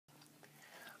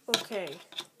Okay,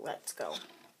 let's go.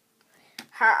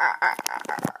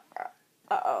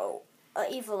 Uh-oh, an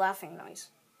evil laughing noise.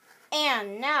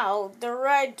 And now the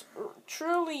ride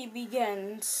truly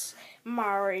begins,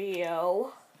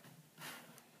 Mario.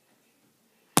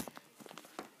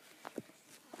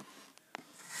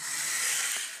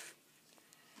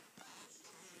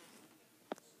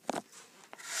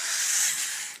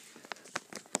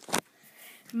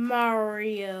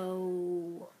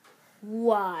 Mario,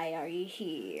 why are you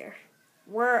here?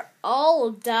 We're all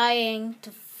dying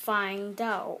to find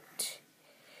out.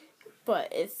 But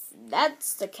if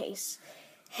that's the case,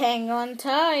 hang on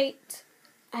tight.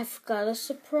 I've got a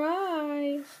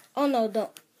surprise. Oh no,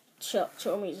 don't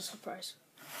show me the surprise.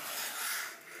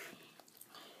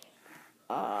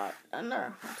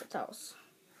 Another haunted house.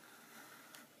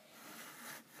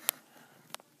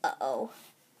 Uh-oh.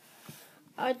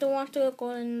 I don't want to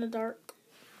go in the dark.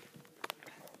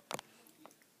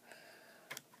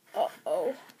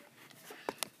 Uh-oh.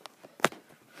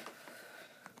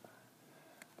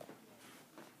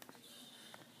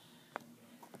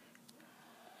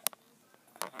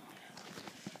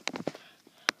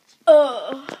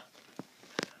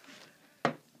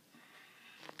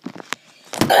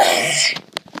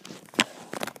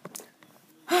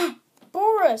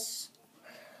 Boris,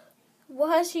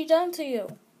 what has he done to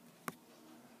you?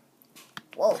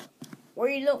 Whoa, what are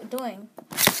you doing?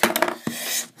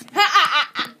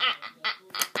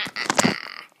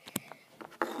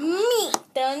 Meet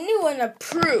the new and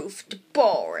approved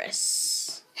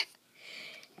Boris.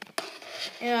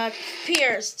 It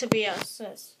appears to be us.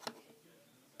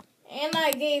 And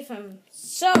I gave him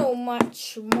so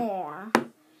much more.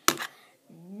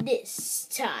 This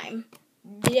time,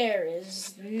 there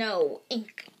is no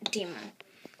ink demon.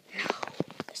 No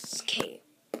escape.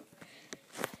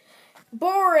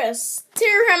 Boris,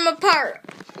 tear him apart.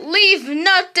 Leave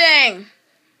nothing.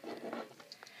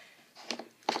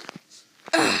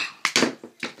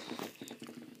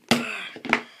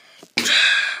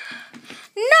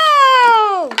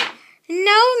 No!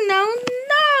 No!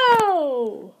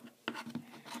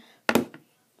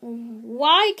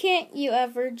 Why can't you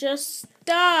ever just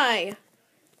die?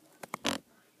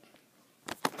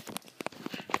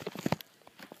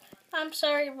 I'm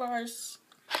sorry, Boris.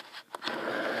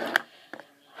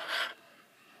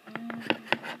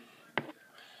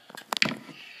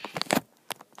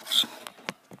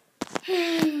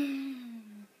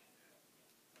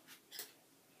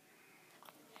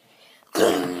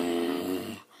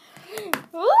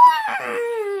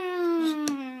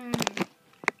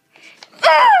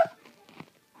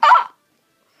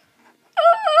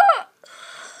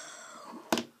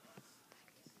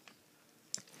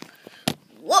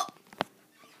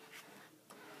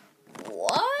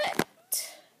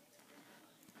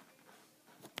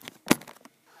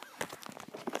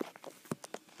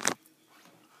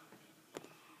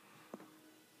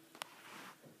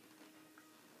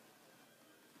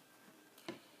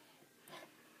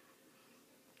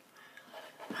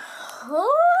 What?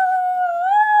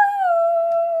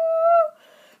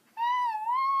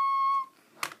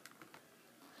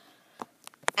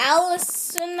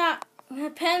 Allison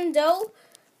Pendo?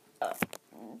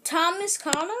 Thomas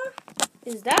Connor?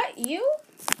 Is that you?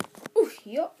 Ooh,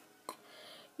 yup.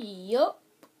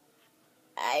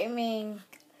 I mean,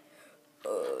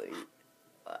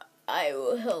 I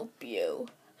will help you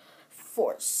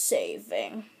for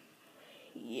saving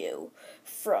you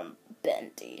from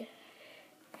Bendy.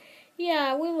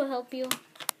 Yeah, we will help you.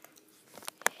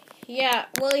 Yeah,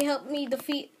 will you help me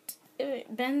defeat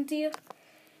Bendy?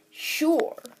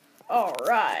 Sure.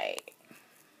 Alright.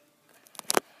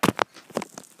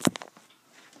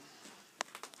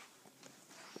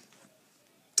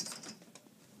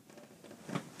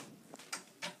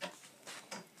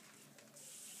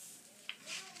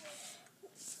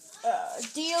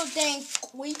 Do you think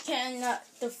we can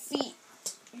defeat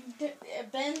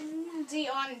Bendy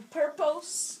on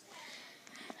purpose?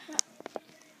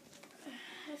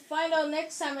 Find out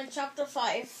next time in Chapter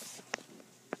 5.